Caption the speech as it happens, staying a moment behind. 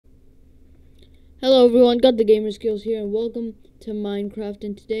Hello everyone, GotTheGamerSkills here and welcome to Minecraft,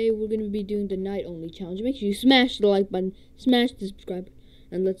 and today we're going to be doing the night only challenge. Make sure you smash the like button, smash the subscribe button,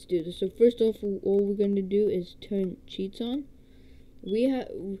 and let's do this. So first off, all we're going to do is turn cheats on.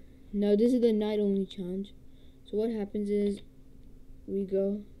 Now this is the night only challenge. So what happens is we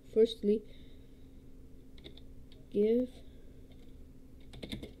go, firstly, give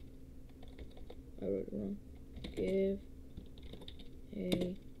a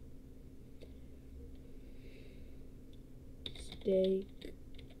steak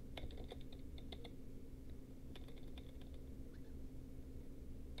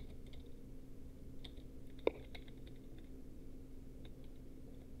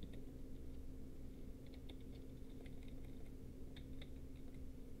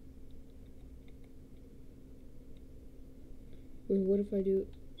Wait, what if I do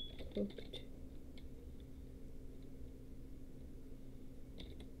cooked?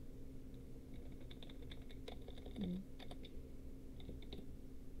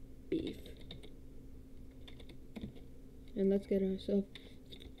 Beef. And let's get ourselves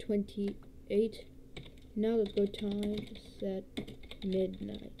 28. Now let's go time set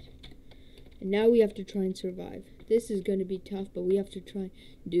midnight. And now we have to try and survive. This is going to be tough, but we have to try and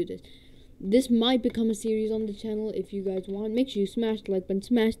do this. This might become a series on the channel if you guys want. Make sure you smash the like button,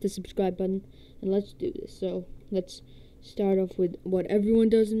 smash the subscribe button, and let's do this. So let's start off with what everyone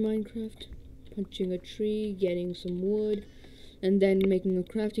does in Minecraft. Punching a tree, getting some wood, and then making a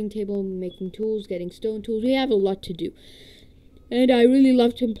crafting table, making tools, getting stone tools. We have a lot to do. And I really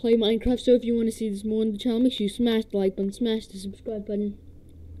love to play Minecraft, so if you want to see this more on the channel, make sure you smash the like button, smash the subscribe button.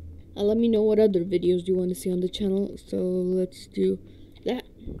 And let me know what other videos you want to see on the channel. So let's do that.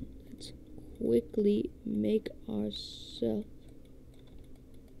 Let's quickly make ourselves.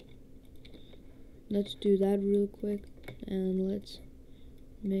 Let's do that real quick. And let's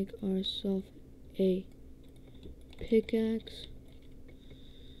make ourselves a pickaxe.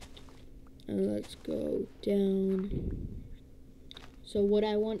 And let's go down. So what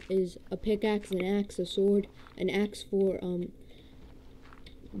I want is a pickaxe, an axe, a sword, an axe for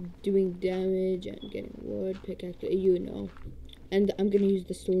doing damage and getting wood, pickaxe, you know. And I'm gonna use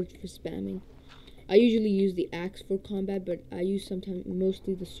the sword for spamming. I usually use the axe for combat, but I use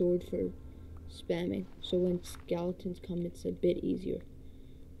mostly the sword for spamming. So when skeletons come, it's a bit easier,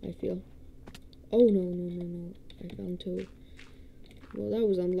 I feel. Oh no! I found toad. Well, that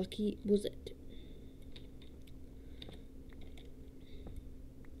was unlucky, was it?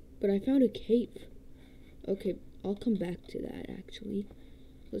 But I found a cave. Okay, I'll come back to that actually.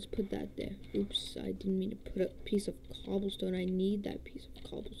 Let's put that there. Oops, I didn't mean to put a piece of cobblestone. I need that piece of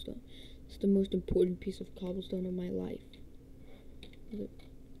cobblestone. It's the most important piece of cobblestone in my life.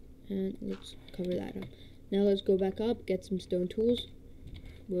 And let's cover that up. Now let's go back up, get some stone tools.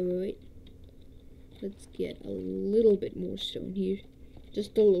 Wait. Let's get a little bit more stone here.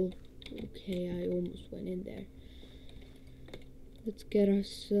 Just a little. Okay, I almost went in there. Let's get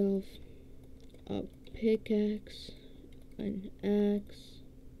ourselves a pickaxe, an axe,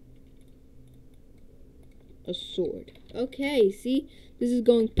 a sword. Okay, see? This is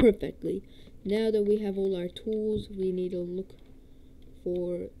going perfectly. Now that we have all our tools, we need to look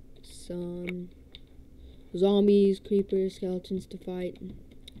for some zombies, creepers, skeletons to fight.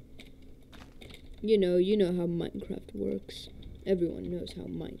 You know how Minecraft works. Everyone knows how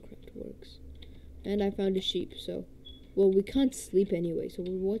Minecraft works. And I found a sheep, so well, we can't sleep anyway, so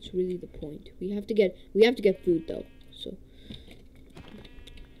what's really the point? We have to get food though. So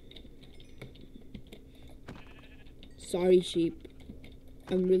sorry, sheep.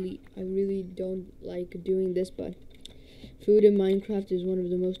 I really don't like doing this, but food in Minecraft is one of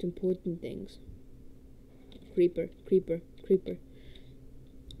the most important things. Creeper. Can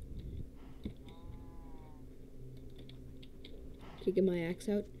I get my axe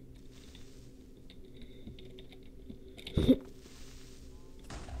out?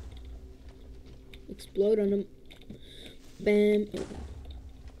 Explode on him. Bam.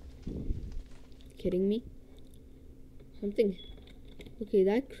 Kidding me? Something. Okay,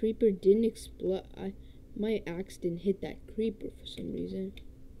 that creeper didn't explode. My axe didn't hit that creeper for some reason.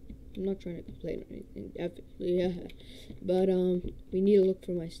 I'm not trying to complain or anything, definitely, yeah. But, we need to look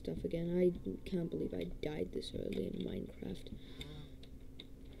for my stuff again. I can't believe I died this early in Minecraft.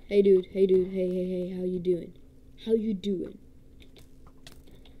 Hey, dude, hey, how you doing?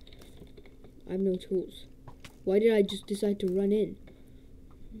 I have no tools. Why did I just decide to run in?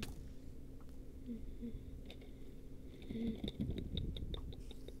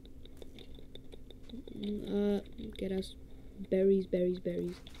 Get us berries.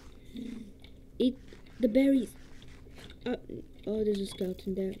 Eat the berries. Oh, there's a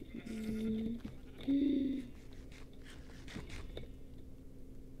skeleton there.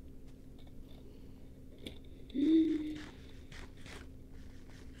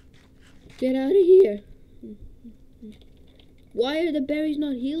 Get out of here. Why are the berries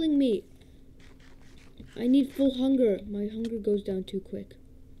not healing me? I need full hunger. My hunger goes down too quick.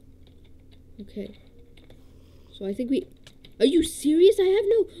 Okay. So I think we... Are you serious? I have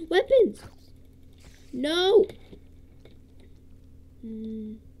no weapons. No.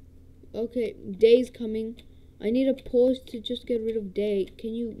 Okay, day's coming. I need a pause to just get rid of day.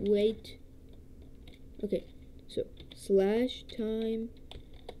 Can you wait? Okay, so /time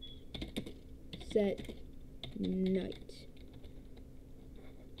set night.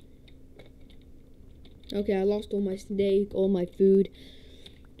 Okay, I lost all my steak, all my food.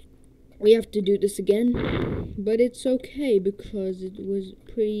 We have to do this again, but it's okay because it was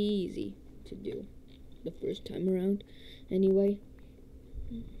pretty easy to do the first time around. Anyway,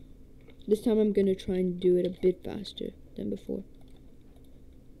 this time I'm gonna try and do it a bit faster than before.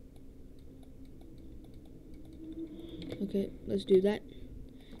 Okay, let's do that.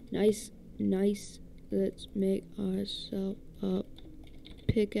 Nice. Let's make ourselves a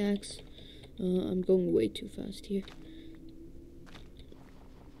pickaxe. I'm going way too fast here.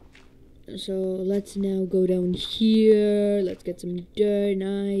 So let's now go down here. Let's get some dirt.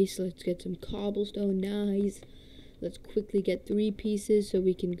 Nice. Let's get some cobblestone. Nice. Let's quickly get 3 pieces so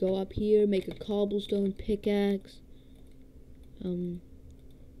we can go up here, make a cobblestone pickaxe.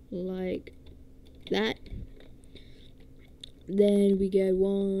 Like that. Then we get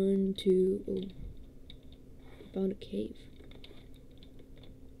 1, 2. Oh, found a cave.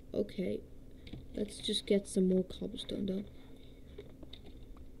 Okay. Let's just get some more cobblestone though.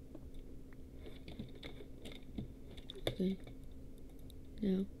 Okay.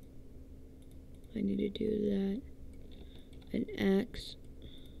 Now, I need to do that. An axe.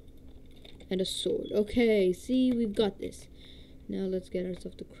 And a sword. Okay, see, we've got this. Now let's get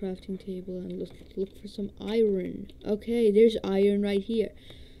ourselves the crafting table and let's look for some iron. Okay, there's iron right here.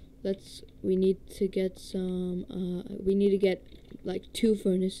 We need to get some, we need to get like 2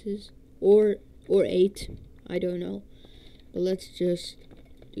 furnaces. Or 8. I don't know. But let's just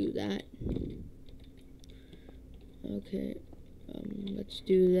do that. Okay. Let's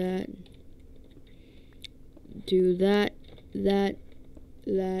do that. Do that. That.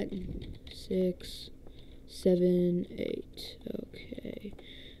 6, 7, 8. Okay.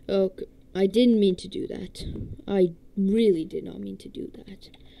 Okay. I didn't mean to do that. I really did not mean to do that.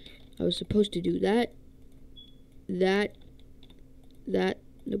 I was supposed to do that. That.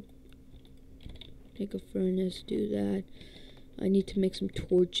 Nope. Make a furnace, do that. I need to make some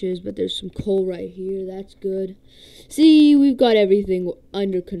torches, but there's some coal right here. That's good. See, we've got everything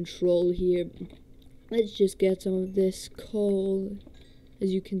under control here. Let's just get some of this coal,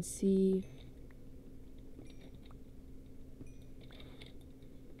 as you can see.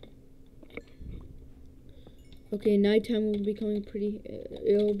 Okay, nighttime will be coming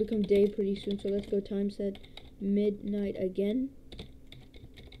it'll become day pretty soon, so let's go time set midnight again.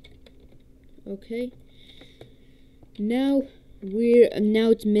 Okay. Now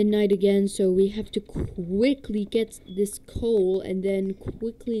it's midnight again, so we have to quickly get this coal and then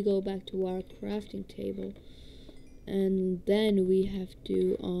quickly go back to our crafting table. And then we have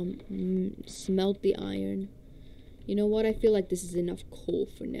to smelt the iron. You know what? I feel like this is enough coal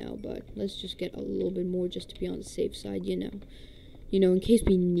for now, but let's just get a little bit more just to be on the safe side, you know, in case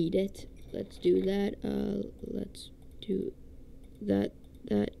we need it. Let's do that. Let's do that.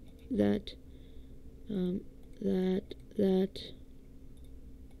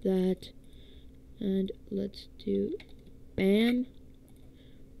 And let's do bam,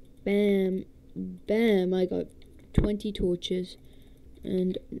 bam, bam. I got 20 torches,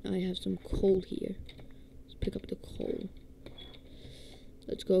 and I have some coal here. Let's pick up the coal.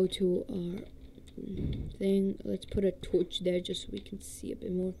 Let's go to our thing. Let's put a torch there just so we can see a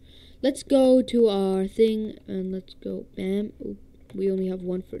bit more. Let's go to our thing, and let's go bam. Oop, we only have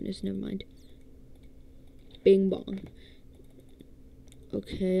 1 furnace, never mind. Bing bong.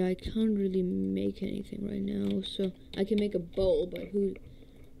 Okay, I can't really make anything right now, so I can make a bowl, but who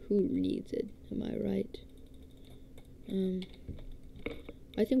needs it? Am I right?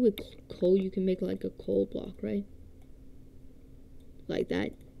 I think with coal you can make like a coal block, right? Like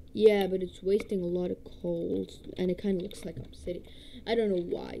that. Yeah, but it's wasting a lot of coal, and it kind of looks like I'm sitting. I don't know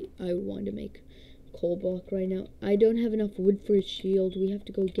why I would want to make coal block right now. I don't have enough wood for a shield. We have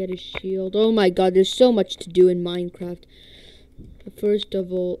to go get a shield. Oh my god, there's so much to do in Minecraft. First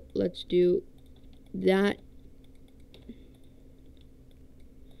of all, let's do that.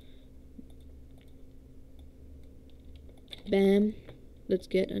 Bam. Let's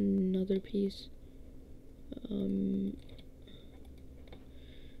get another piece.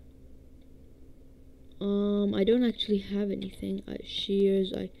 I don't actually have anything.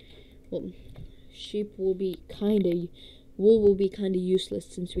 Shears. Well, sheep will be wool will be kinda useless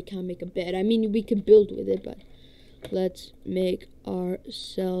since we can't make a bed. I mean, we could build with it, but let's make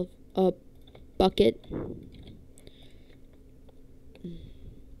ourselves a bucket.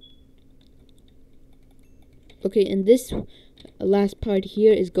 Okay, and this last part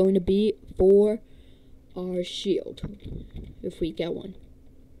here is going to be for our shield, if we get one.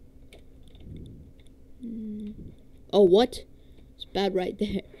 Oh, what? It's bad right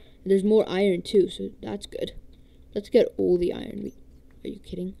there. There's more iron too, so that's good. Let's get all the iron are you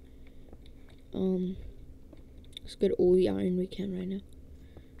kidding? Let's get all the iron we can right now.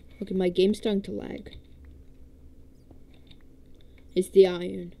 Okay, my game's starting to lag. It's the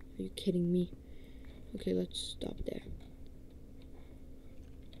iron. Are you kidding me? Okay, let's stop there.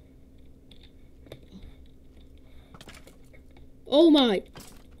 Oh my!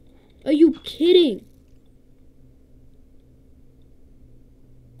 Are you kidding?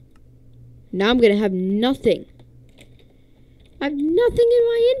 Now I'm gonna have nothing. I have nothing in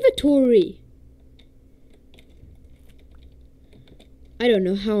my inventory. I don't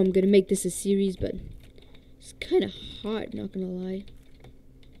know how I'm gonna make this a series, but it's kind of hard, not gonna lie.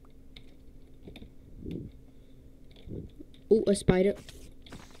 Oh, a spider.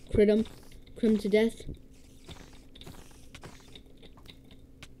 Crit him to death.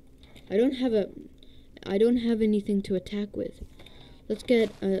 I don't have anything to attack with. Let's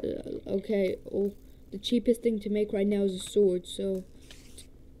get, okay, oh, the cheapest thing to make right now is a sword, so,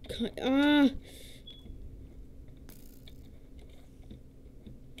 I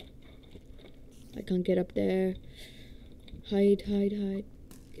can't get up there. Hide.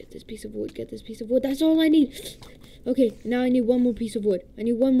 Get this piece of wood, that's all I need. Okay, now I need one more piece of wood.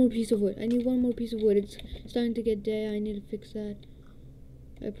 It's starting to get day, I need to fix that.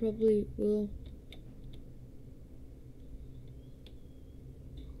 I probably will.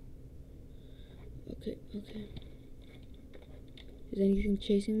 Okay. Is anything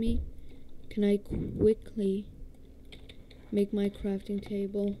chasing me? Can I quickly make my crafting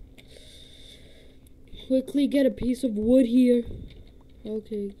table? Quickly get a piece of wood here.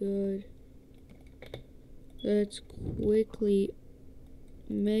 Okay, good. Let's quickly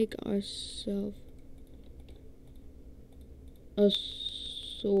make ourselves a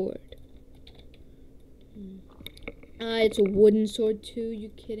sword. It's a wooden sword too, you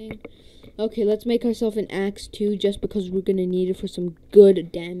kidding? Okay, let's make ourselves an axe too, just because we're gonna need it for some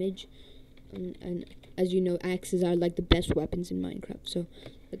good damage. And as you know, axes are like the best weapons in Minecraft, so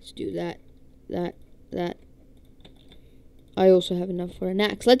let's do that. I also have enough for an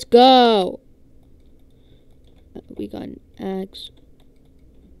axe. Let's go! We got an axe.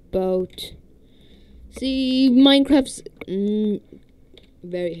 Boat. See, Minecraft's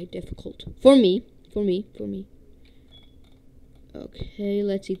very difficult. For me. Okay,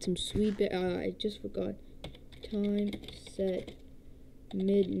 let's eat some sweet I just forgot. Time set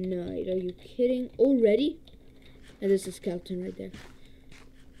midnight. Are you kidding? Already? And there's a skeleton right there.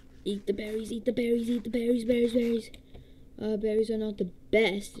 Eat the berries. Berries are not the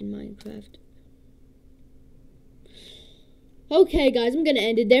best in Minecraft. Okay, guys, I'm gonna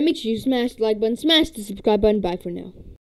end it there. Make sure you smash the like button, smash the subscribe button. Bye for now.